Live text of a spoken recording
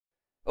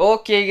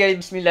Okey guys,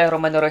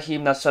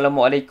 bismillahirrahmanirrahim.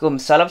 Assalamualaikum.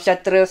 Salam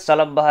sejahtera,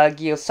 salam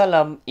bahagia,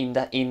 salam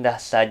indah-indah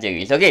saja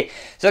guys. Okey.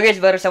 So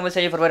guys, bersama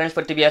saya Farhan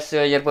seperti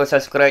biasa. Jangan lupa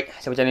subscribe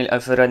sama channel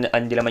Farhan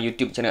di laman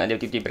YouTube, channel anda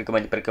aktiviti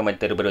perkembangan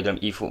terbaru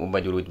dalam info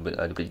Umbar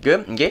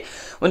 2023. Okey.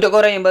 Untuk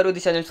korang yang baru di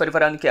channel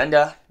Farhan,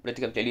 anda boleh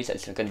tekan playlist,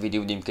 silakan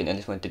video ni mungkin anda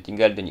semua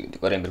tertinggal, dan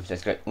untuk korang yang belum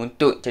subscribe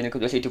untuk channel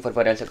kedua saya itu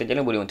Farhan, silakan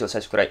channel boleh untuk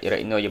subscribe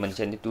right now, yang mana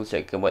channel itu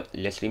saya akan buat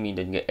live streaming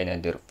dan juga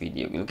another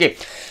video. Okey.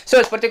 So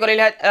seperti korang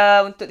lihat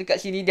untuk dekat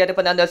sini di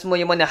hadapan anda semua,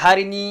 yang mana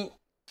hari ni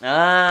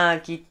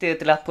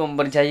kita telah pun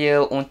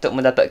berjaya untuk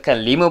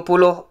mendapatkan 50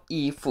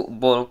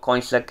 e-football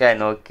coins lah kan.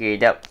 Okey,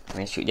 jap.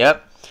 Masuk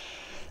jap.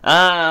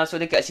 So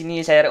dekat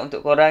sini saya harap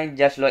untuk korang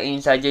just log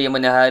in saja, yang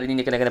mana hari ni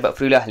kena dapat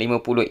free lah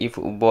 50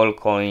 e-football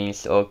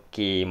coins.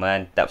 Okey,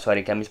 mantap. So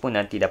hari Khamis pun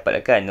nanti dapat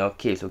lah kan.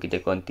 Okey, so kita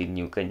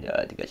continue kan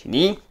dekat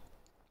sini.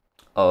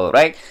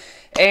 Alright.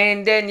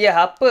 And then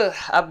apa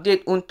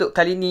update untuk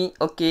kali ni?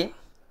 Okey.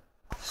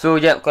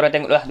 So jap korang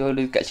tengoklah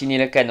dulu dekat sini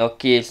lah kan.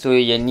 Okey, so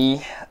yang ni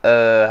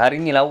hari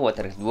ni lawa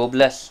tarikh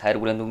 12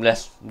 hari bulan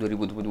 12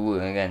 2022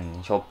 kan.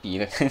 Shopee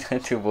lah kan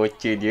satu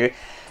voucher dia.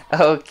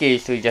 Okey,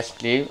 so just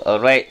claim.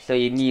 Alright, so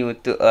ini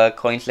untuk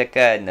coins lah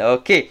kan.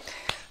 Okey.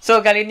 So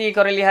kali ni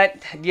korang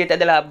lihat dia tak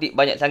adalah update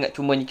banyak sangat,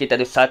 cuma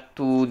kita ada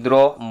satu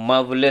draw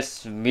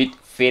marvelous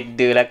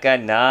midfielder lah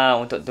kan.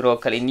 Untuk draw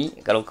kali ni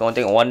kalau korang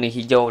tengok warna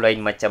hijau lain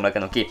macam lah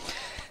kan. Okey.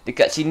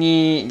 Dekat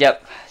sini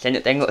jap saya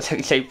nak tengok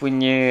saya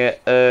punya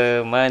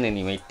mana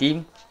ni my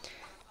team.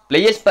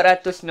 Players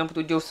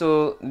 497,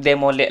 so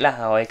demolek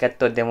lah. Orang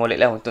kata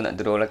demolek lah untuk nak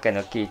draw lah kan.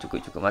 Okey,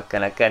 cukup-cukup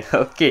makan lah kan.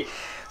 Okey.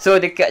 So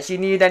dekat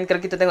sini, dan kalau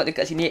kita tengok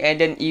dekat sini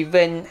and then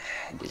event,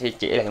 saya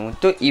cek lah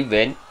untuk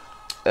event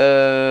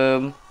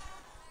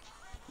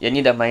yang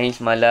ni dah main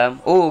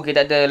semalam.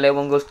 Kita ada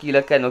Lewandowski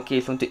lah kan.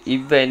 Okey, so untuk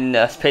event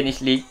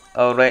Spanish League.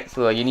 Alright,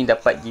 so yang ni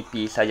dapat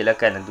GP sajalah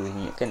kan. Aduh,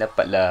 ni kan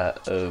dapat lah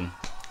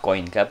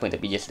coin ke apa,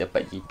 tapi just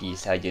dapat GP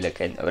sajalah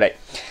kan. Alright,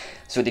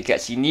 so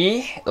dekat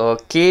sini.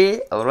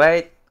 Okey,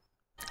 alright.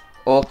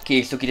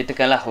 Okey, so kita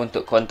tekanlah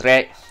untuk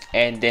contract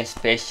and then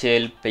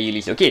special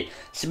playlist. Okey,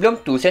 sebelum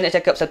tu saya nak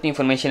cakap satu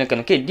information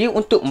kan. Okey, dia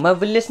untuk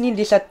marvelous ni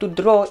dia satu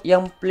draw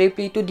yang play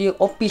tu dia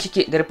OP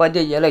sikit daripada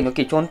yang lain.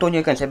 Okey,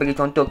 contohnya kan saya bagi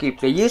contoh. Okey,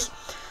 players.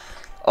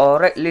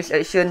 Alright, list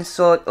action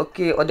shot.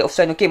 Okey, order of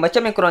sign. Okey,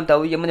 macam yang korang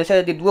tahu, yang mana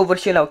saya ada dua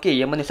version lah. Okey,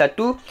 yang mana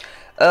satu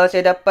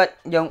saya dapat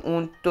yang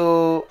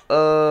untuk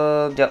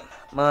jap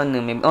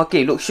mana memang.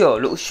 Okey, look show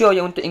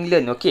yang untuk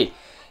England. Okey,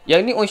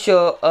 yang ni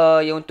unsur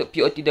yang untuk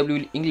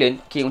POTW England.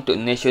 Okey, untuk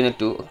national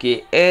tu.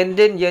 Okey, and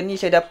then yang ni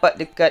saya dapat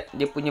dekat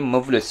dia punya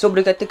marvelous. So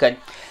boleh katakan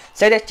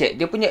saya dah check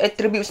dia punya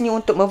attributes ni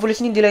untuk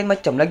marvelous ni dia lain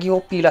macam, lagi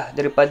OP lah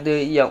daripada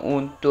yang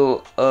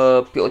untuk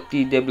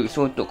POTW.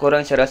 So untuk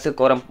korang saya rasa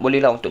korang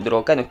boleh lah untuk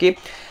draw kan. Okey,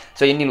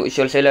 so yang ni look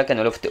show saya lah kan.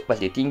 Love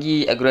pass dia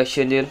tinggi,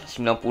 aggression dia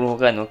 90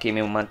 kan. Okey,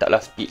 memang mantap lah.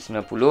 Speed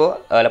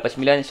 90,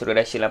 89,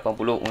 acceleration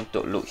 80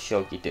 untuk look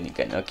show kita ni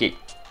kan. Okey.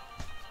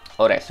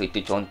 Alright, so itu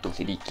contoh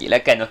sedikit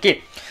lah kan.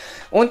 Okey,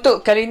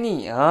 untuk kali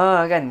ni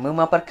kan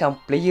memaparkan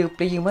player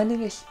mana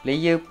guys,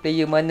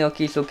 player mana.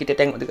 Okey, so kita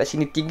tengok dekat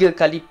sini 3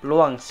 kali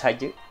peluang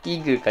saja.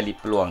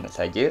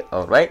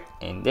 Alright,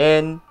 and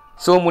then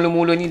so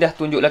mula-mula ni dah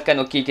tunjuk lah kan.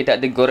 Okey, kita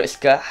ada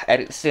Goretzka,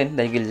 Eriksen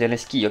dan juga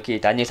Zelensky.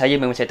 Okey, tanya saya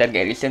memang saya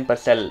target Eriksen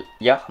pasal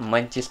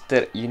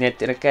Manchester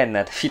United kan.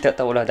 Tapi tak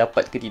tahulah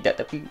dapat ke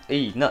tidak, tapi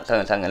nak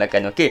sangat-sangat lah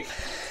kan. Okey,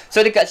 so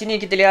dekat sini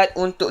kita lihat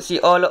untuk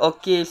si all.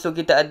 Okey, so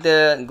kita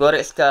ada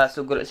Goretzka.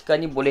 So Goretzka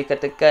ni boleh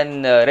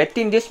katakan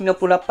rating dia 98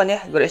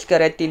 ya.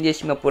 Goretzka rating dia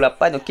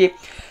 98. Okey,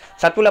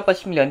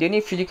 189. Dia ni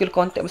physical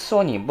contact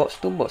besar ni, box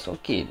to box.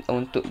 Okey,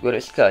 untuk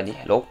Goretzka ni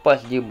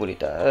lopas dia boleh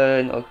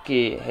tahan.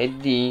 Okey,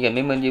 heading kan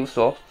memang dia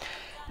besar.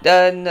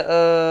 Dan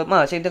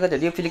saya kata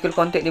dia physical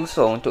contact dia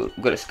besar untuk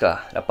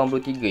Goretzka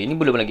 83. Ini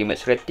belum lagi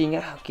match rating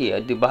lah. Okey,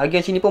 ada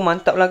bahagian sini pun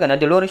mantap lah kan.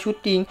 Ada long range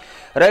shooting,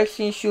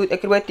 rising shoot,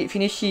 acrobatic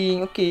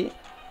finishing. Okey,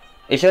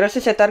 saya rasa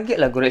saya target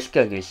lah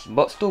Goretzka guys,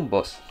 box to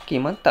box.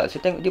 Okey, mantap.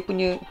 Saya tengok dia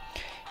punya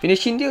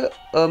finishing dia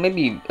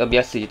maybe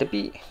biasa je,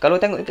 tapi kalau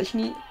tengok dekat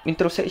sini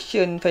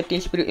interception,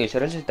 fighting spirit,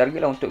 saya rasa saya target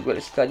lah untuk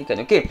Goretzka ni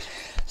kan. Okey,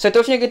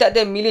 seterusnya kita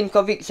ada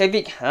Milinkovic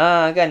Savic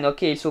kan.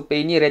 Okey, so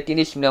player ni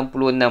rating dia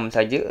 96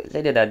 saja.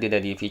 Saya dah ada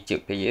dari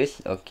featured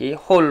players. Okey,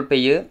 whole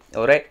player.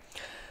 Alright,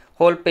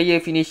 whole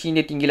player finishing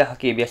dia tinggi lah.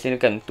 Okey, biasanya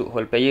kan untuk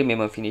whole player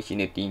memang finishing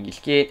dia tinggi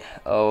sikit.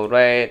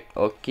 Alright,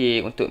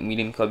 okey, untuk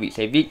Milinkovic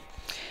Savic,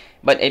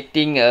 but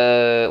acting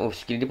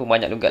skill dia pun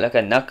banyak juga lah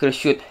kan. Knuckle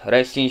shoot,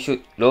 rising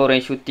shoot, low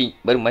range shooting,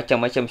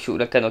 bermacam-macam shoot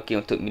lah kan. Okey,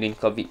 untuk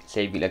Milinkovic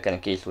Savic lah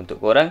kan. Okey, so untuk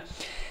korang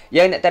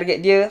yang nak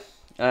target dia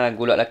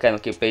golak lah kan.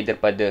 Okey, play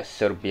daripada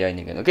Serbia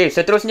ni kan. Okey,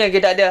 seterusnya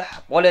kita ada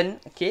Poland.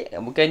 Okey,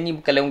 bukan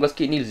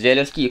Lewandowski, ni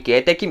Zelensky.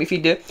 Okey, attacking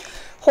midfielder,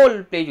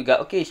 whole play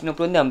juga. Okey,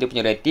 96 dia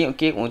punya rating.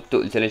 Okey,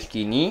 untuk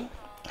Zelensky ni.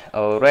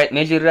 Alright,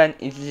 major run,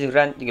 easy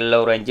run,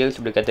 low range,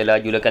 so boleh kata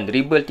laju lah kan.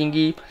 Dribble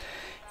tinggi,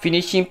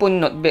 finishing pun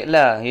not bad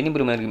lah. Yang ni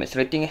belum lagi max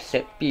rating.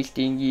 Set piece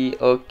tinggi.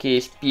 Okey,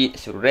 speed,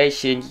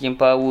 acceleration, kicking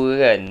power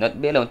kan. Not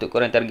bad lah untuk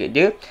korang target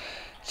dia.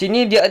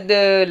 Sini dia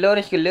ada low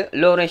range killer,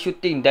 low range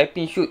shooting,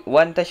 diving shoot,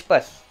 one touch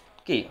pass.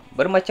 Okay,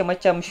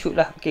 bermacam-macam shoot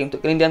lah. Okay,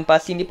 untuk kerendian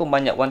passing dia pun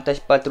banyak. One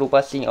touch pass, true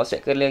passing, outside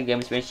curler,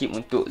 gamesmanship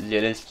untuk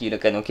Zelensky lah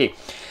kan. Okay.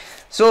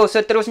 So,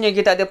 seterusnya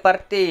kita ada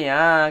party.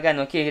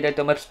 Kan. Okay, kita ada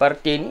Thomas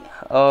party ni.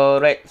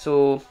 Alright,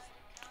 so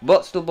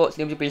box to box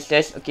dia punya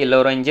slash. Okay,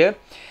 low ranger.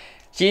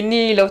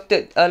 Sini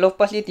low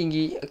pass dia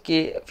tinggi.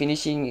 Okay,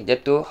 finishing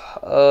jatuh.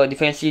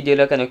 Defensive dia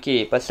lah kan.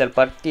 Okay, pasal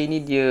party ni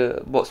dia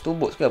box to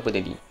box ke apa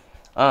tadi?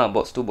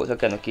 Box to box lah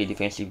kan. Okay,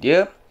 defensive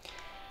dia.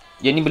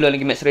 Dia ni belum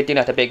lagi max rating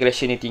lah, tapi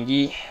aggression ni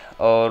tinggi.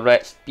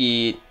 Alright,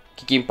 speed,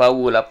 kicking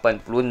power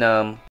 86.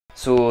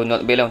 So,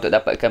 not bad lah untuk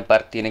dapatkan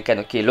party ni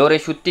kan. Okay, low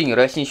range shooting,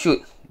 rushing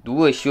shoot.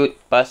 2 shoot,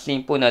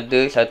 passing pun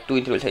ada. 1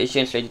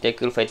 interception, strategy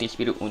tackle, fighting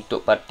spirit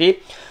untuk party.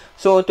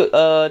 So, untuk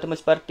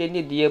Thomas Partey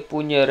ni, dia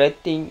punya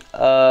rating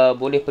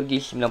boleh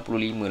pergi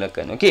 95 lah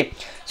kan. Okay,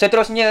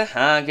 seterusnya,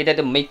 kita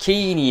ada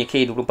McKinney.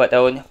 Okay, 24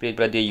 tahun, play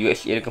daripada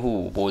USA kan.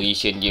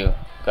 Position dia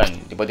kan,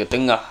 daripada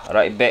tengah,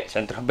 right back,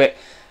 centre back.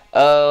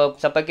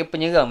 Sampai ke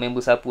penyerang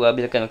member sapu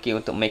habis kan. Okay,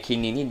 untuk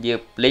McKinney ni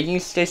dia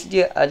playing stage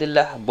dia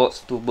adalah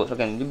box to box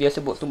kan. Dia biasa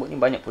box to box ni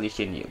banyak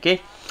position dia. Okay,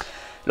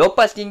 low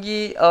pass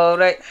tinggi.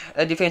 Alright,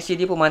 defensive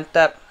dia pun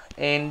mantap.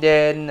 And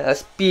then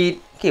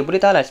speed, okay, boleh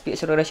tahan lah speed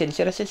acceleration.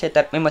 Saya rasa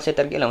memang saya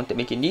target lah untuk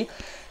McKinney.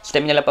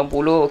 Stamina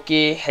 80.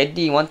 Okay,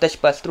 heading, one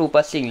touch pass, true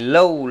passing,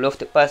 low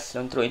lofted pass,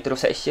 control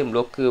interception,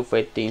 blocker,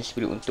 fighting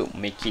spirit untuk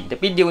McKinney.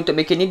 Tapi dia untuk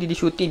McKinney dia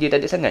shooting dia tak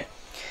ada sangat.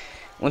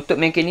 Untuk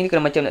McKinney ni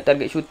kalau macam nak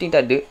target shooting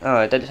tak ada.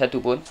 Tak ada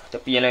satu pun.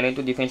 Tapi yang lain-lain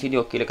tu defensive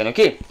dia okey lah kan.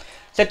 Okey.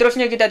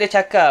 Seterusnya kita ada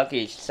Caka.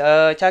 Okey.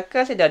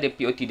 Caka saya dah ada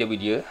POTW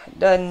dia.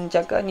 Dan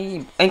Caka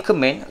ni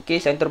anchorman. Okey.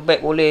 Center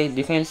back boleh.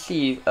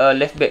 Defensive.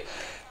 Left back.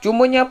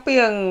 Cumanya apa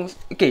yang...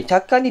 Okey.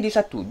 Caka ni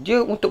dia satu.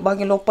 Dia untuk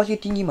bahagian low pass dia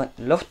tinggi mat.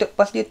 Lofted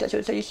pass dia tak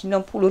silap saya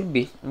 90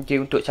 lebih.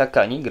 Okey. Untuk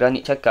Caka ni.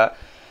 Granit Caka.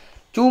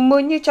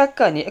 Cumanya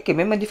Caka ni, okay,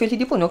 memang defensive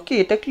dia pun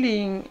okay,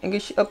 tackling,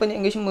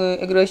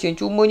 engagement, aggression.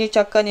 Cumanya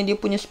Caka ni dia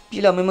punya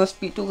speed lah, memang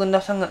speed tu rendah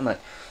sangat mat.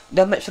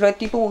 Dan match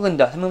rating pun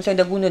rendah. Memang saya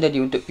dah guna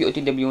tadi untuk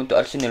POTW untuk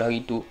Arsenal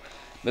hari tu.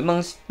 Memang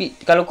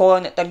speed, kalau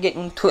korang nak target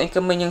untuk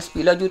anchorman yang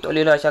speed laju, tak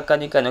boleh lah Caka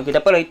ni kan. Okay,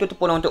 tak apalah, itu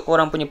terpulang untuk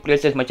korang punya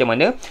player sense macam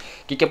mana.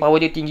 Kick power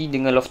dia tinggi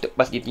dengan lofted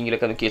pass dia tinggi lah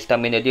kan. Okay,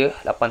 stamina dia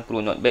 80,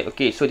 not bad.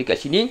 Okay, so dekat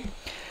sini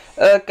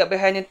kat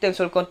behind in terms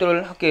of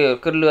control, okay,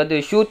 curler ada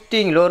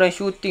shooting, low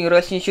range shooting,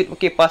 rushing shoot,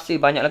 okay, passing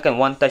banyak lah kan,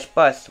 one touch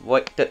pass,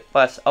 wide third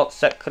pass,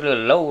 outside curler,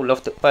 low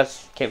lofted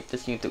pass,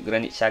 captaincy untuk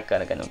Granit Xhaka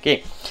lah kan.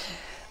 Okay,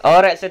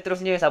 alright,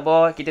 seterusnya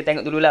sabar, kita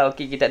tengok dulu lah.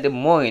 Okay, kita ada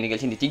Moy ni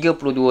kat sini, 32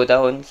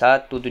 tahun,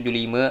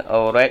 175.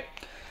 Alright,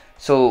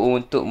 so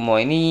untuk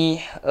Moy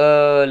ni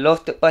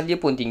lofted pass dia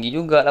pun tinggi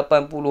juga,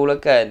 80 lah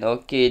kan.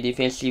 Okay,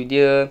 defensive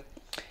dia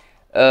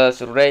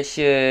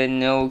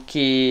Surration,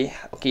 okay,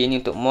 ini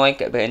untuk Moy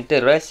kat back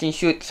enter. Rushing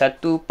shoot,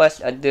 satu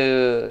pass ada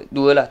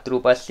dua lah, true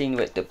passing,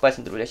 vector pass,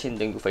 introduction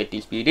dan fighting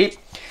spirit.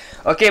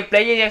 Okay,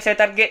 player yang saya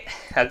target,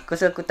 aku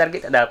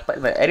target tak dapat.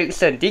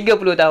 Eriksen, 30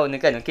 tahun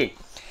kan. Okay,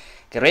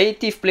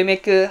 creative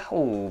playmaker.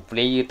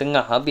 Player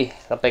tengah habis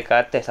sampai ke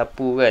atas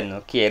sapu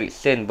kan. Okay,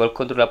 Eriksen, ball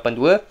control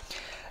 82.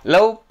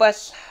 Low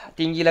pass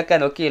tinggi lah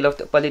kan. Okay,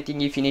 lofted pass dia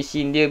tinggi,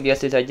 finishing dia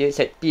biasa saja.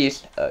 Set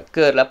piece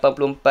ke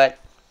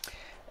 84.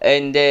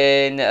 And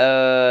then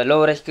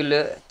low range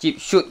killer,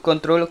 chip shoot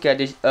control. Okay,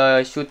 ada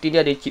shooting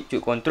dia ada chip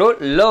shoot control,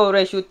 low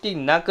range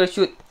shooting, knuckle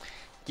shoot.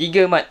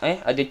 3 mat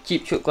ada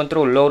chip shoot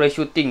control, low range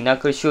shooting,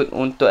 knuckle shoot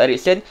untuk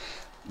Eriksen.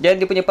 Dan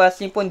dia punya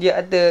passing pun dia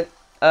ada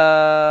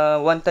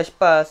one touch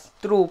pass,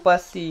 true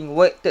passing,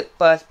 wide third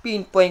pass,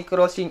 pinpoint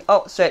crossing,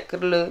 outside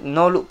curler,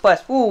 no look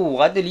pass.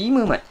 Ada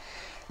 5 mat.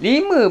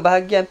 5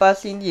 bahagian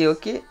passing dia.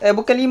 Okay,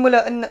 bukan 5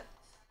 lah,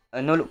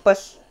 6 no look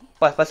pass.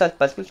 Pasal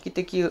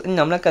kita kira 6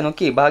 lah kan.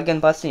 Okay, bahagian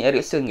passing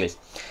Eriksen guys,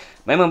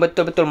 memang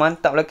betul-betul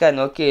mantap lah kan.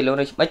 Okay,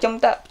 macam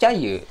tak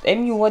percaya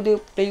MU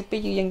ada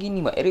player-player yang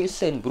gini mak.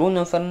 Eriksen,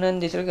 Bruno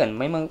Fernandes lah kan,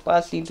 memang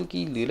passing tu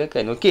gila lah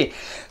kan. Okay,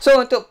 so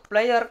untuk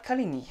player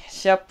kali ni,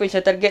 siapa yang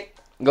saya target?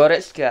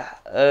 Goretzka,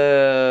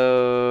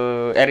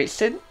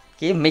 Eriksen,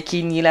 okay,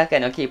 McKinney lah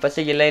kan. Okay,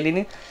 pasal yang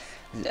lain ni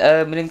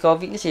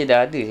Milinkovic ni saya dah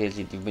ada.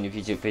 Saya punya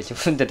feature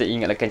pun tak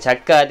ingat lah kan.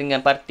 Caka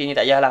dengan party ni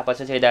tak payahlah,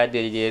 pasal saya dah ada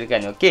dia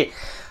kan. Okay,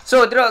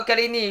 so drop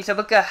kali ni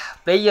sebekah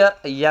player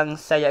yang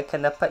saya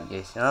akan dapat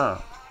guys.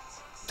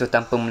 So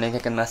tanpa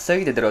melengahkan masa,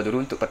 kita drop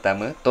dulu untuk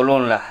pertama.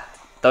 Tolonglah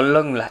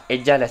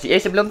ejalah.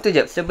 Sebelum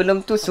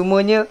tu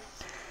semuanya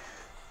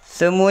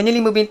 5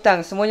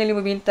 bintang. Semuanya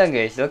 5 bintang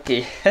guys.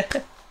 Okay.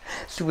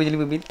 Semuanya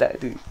 5 bintang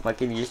tu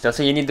makin risau.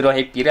 So ini draw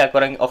happy lah.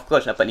 Korang of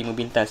course dapat 5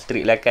 bintang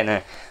straight lah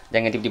kan.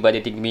 Jangan tiba-tiba ada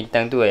 3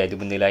 bintang tu. Ada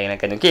benda lain lah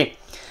kan. Okay,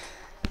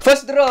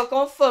 first draw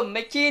confirm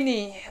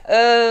McKinney,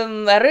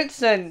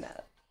 Eriksen,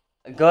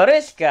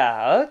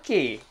 Goretzka.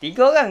 Okay, 3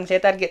 orang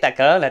saya target.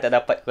 Takkan lah tak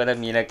dapat korang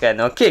ni lah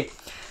kan. Okay,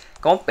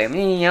 confirm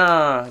ni.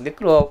 Dia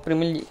keluar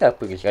Premier League ke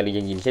apa ke sekali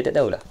yang gini, saya tak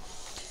tahulah.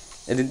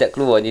 Dia tak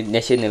keluar di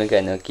national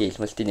kan. Okay,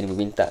 semestinya 5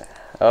 bintang.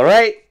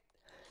 Alright,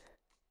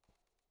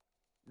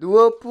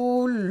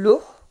 20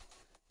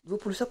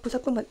 siapa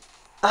mat?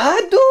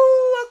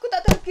 Aduh, aku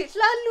tak target.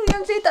 Selalu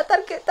yang saya tak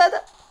target.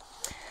 Tak.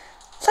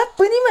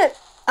 Siapa ni mat?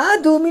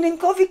 Aduh,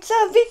 Milinkovic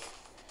Savic.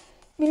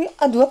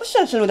 Aduh, apa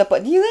pasal selalu dapat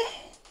dia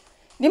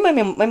Dia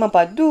memang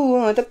padu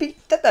tapi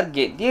tak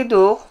target dia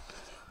tu.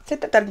 Saya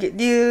tak target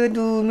dia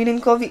tu million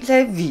COVID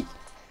savvy.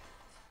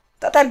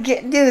 Tak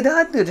target dia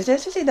dah ada dah.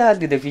 Saya dah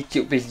ada dah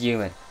feature page dia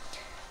man.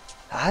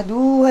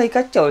 Aduh, hai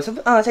kacau.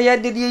 Saya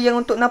ada dia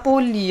yang untuk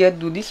Napoli.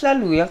 Aduh, dia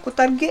selalu yang aku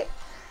target.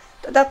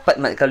 Tak dapat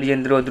mat kalau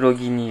yang draw-draw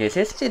gini guys.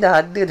 Saya dah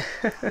ada dah.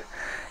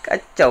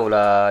 Kacau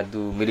lah.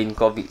 Aduh, million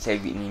COVID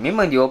savvy ni.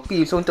 Memang dia OP.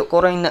 So untuk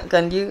korang yang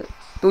nakkan dia,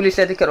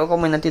 tulislah dekat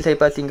komen nanti saya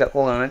passing kat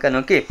korang kan.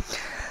 Okey.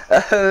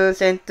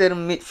 Center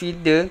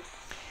midfielder.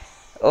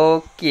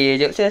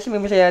 Okey, sekejap saya rasa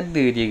memang saya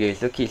ada dia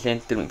guys. Okey,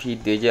 center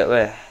midfielder sekejap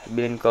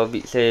Million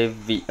COVID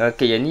savvy.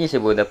 Okey, yang ni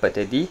saya baru dapat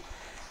tadi.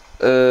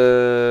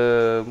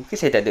 Mungkin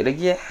saya tak ada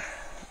lagi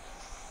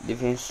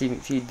defensive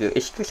midfielder.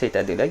 Ke saya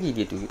tak ada lagi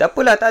dia tu. Tak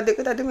apalah, tak ada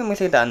ke tak ada, memang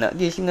saya tak nak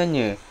dia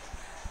sebenarnya.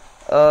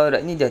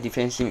 Alright, ni dah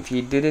defensive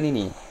midfielder dah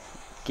ni.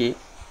 Okey.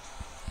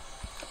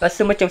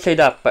 Rasa macam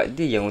saya dapat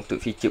dia yang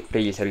untuk feature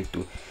player hari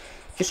tu.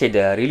 Saya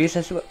dah release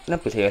lah sebab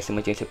kenapa saya rasa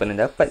macam saya pernah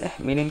dapat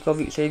million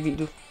COVID savvy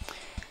tu.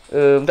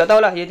 Tak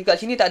tahulah, yang dekat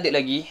sini tak ada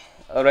lagi.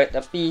 Alright,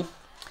 tapi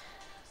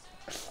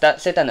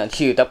saya tak nak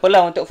share. Tak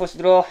apalah untuk first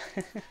draw.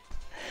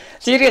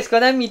 Serius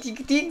Konami,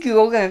 3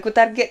 orang aku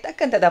target,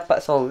 takkan tak dapat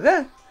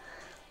seorang.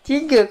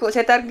 3 kot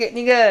saya target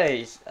ni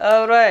guys.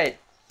 Alright.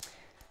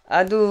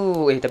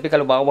 Aduh, tapi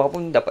kalau bawah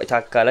pun dapat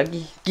cakar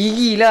lagi.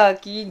 Kiri lah,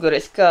 kiri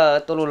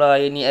Goretzka. Tolonglah,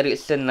 yang ni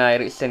Eriksen lah.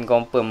 Eriksen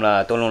confirm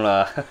lah,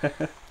 tolonglah.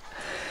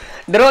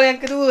 Draw yang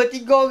kedua,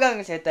 3 orang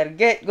saya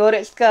target.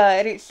 Goretzka,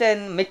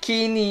 Eriksen,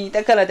 McKinney.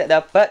 Takkanlah tak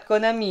dapat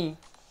Konami.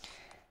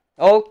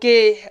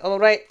 Okay,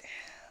 alright.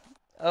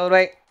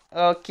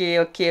 Okay.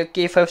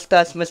 5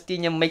 stars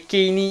mestinya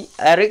McKinney,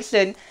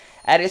 Eriksen,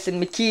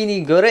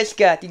 McKinney,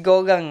 Goretzka. 3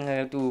 orang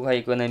tu,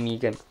 hai Konami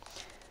kan.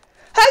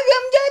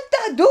 Haram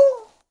jatah tu.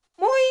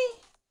 Moi.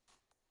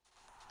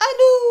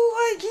 Aduh,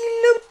 hai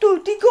gila betul.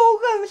 3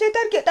 orang saya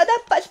target tak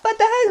dapat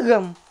sepatah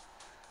haram.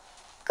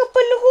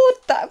 Kepala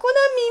otak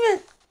Konami man.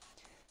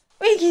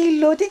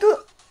 Gila, 3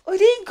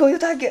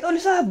 you target oleh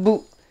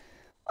sabuk.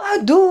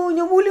 Aduh,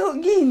 yang boleh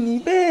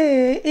gini,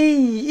 be.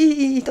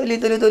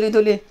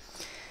 Toleh.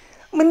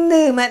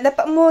 Benda, mat,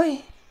 dapat Moy.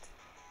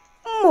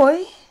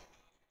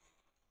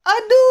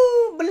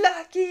 Aduh,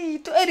 belah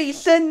ki. Tu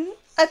Eriksen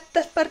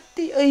atas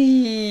parti.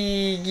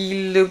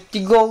 Gila,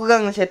 3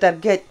 orang saya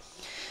target.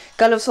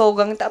 Kalau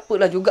seorang tak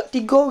apalah juga,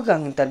 3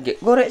 orang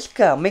target.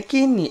 Goretzka,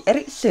 McKinney,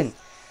 Eriksen.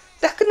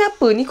 Dah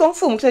kenapa ni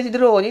confirm saya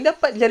draw ni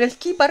dapat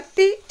Zelensky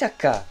parti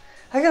cakar.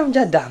 Haram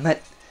jadah mat.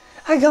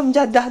 Haram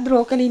jadah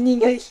draw kali ni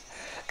guys.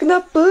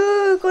 Kenapa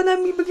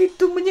Konami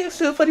begitu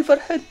menyeksa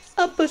Farhan?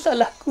 Apa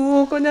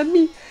salahku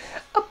Konami?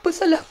 Apa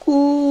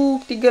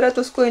salahku? 300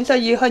 koin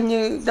saya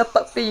hanya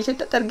dapat play.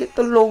 Saya tak target,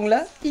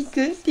 tolonglah.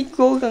 3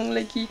 orang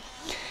lagi.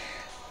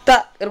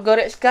 Tak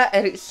Goretzka,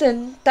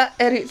 Eriksen. Tak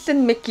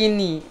Eriksen,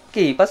 McKinney.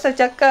 Okay, pasal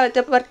cakap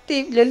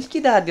parti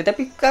Zelensky dah ada.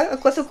 Tapi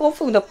aku rasa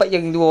confirm dapat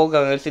yang 2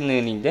 orang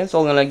Arsenal ni. Dan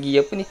seorang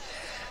lagi apa ni?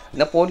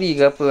 Napoli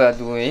ke apa.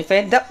 Aduh,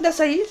 fed up dah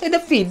saya. Saya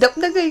dah fed up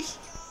dah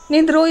guys. Ni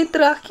draw yang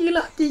terakhir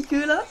lah.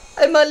 3 lah.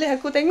 Malah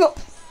aku tengok.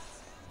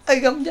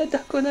 Agam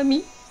jadah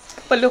Konami.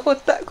 Kepala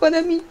otak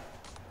Konami.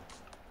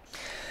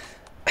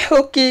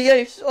 Okay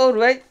guys.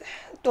 Alright.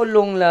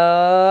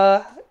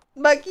 Tolonglah.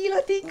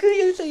 Bagilah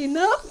 3 yang saya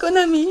nak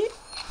Konami.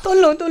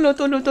 Tolong.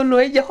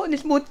 Jauh ni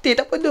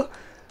sebutir. Tak apa tu.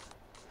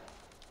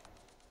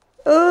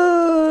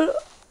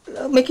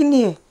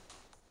 McKinney.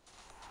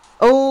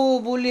 Oh,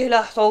 boleh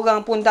lah.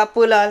 Seorang pun tak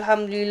apalah.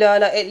 Alhamdulillah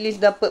lah. At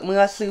least dapat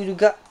merasa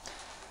juga.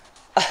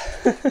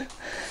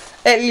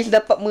 At least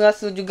dapat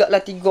merasa jugalah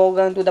 3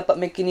 orang tu dapat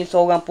McKinney.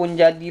 Seorang pun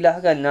jadilah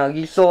kan.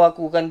 Risau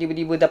aku kan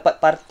tiba-tiba dapat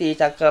parti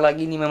cakar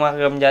lagi ni. Memang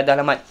haram jadah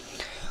lah mat.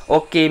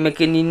 Okay,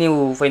 McKinney ni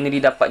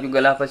finally dapat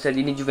jugalah. Pasal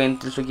ini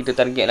Juventus so kita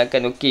target lah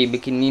kan. Okay,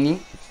 McKinney ni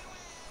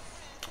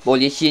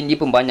position dia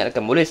pun banyak lah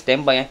kan. Boleh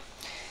standby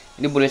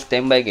dia boleh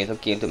standby guys.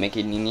 Okay, untuk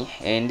McKinney ni.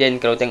 And then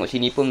kalau tengok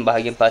sini pun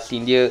bahagian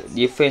passing dia,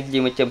 defense dia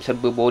macam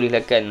serba boleh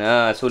lah kan.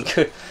 So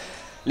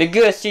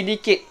lega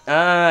sedikit.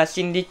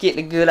 Sedikit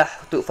lega lah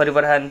untuk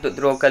Farhan untuk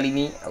draw kali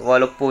ni.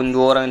 Walaupun 2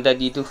 orang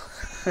tadi tu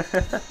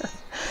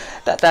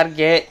tak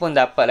target pun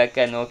dapat lah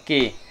kan.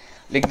 Okay,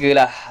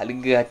 lega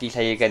hati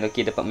saya kan.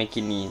 Okay, dapat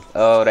McKinney.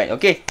 Alright,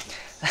 okay.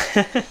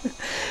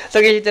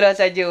 So guys, itulah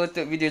saja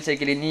untuk video saya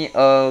kali ni.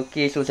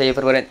 Okay, so saya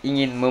Farhan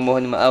ingin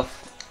memohon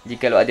maaf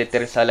jikalau ada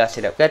tersalah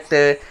silap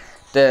kata,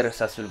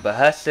 tersasul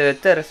bahasa,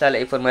 tersalah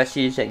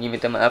informasi. Saya ingin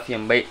minta maaf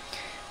yang baik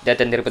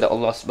datang daripada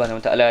Allah Subhanahu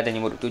Wa Taala dan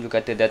yang buruk tujuh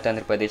kata datang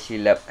daripada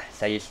silap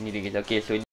saya sendiri guys. Okay, so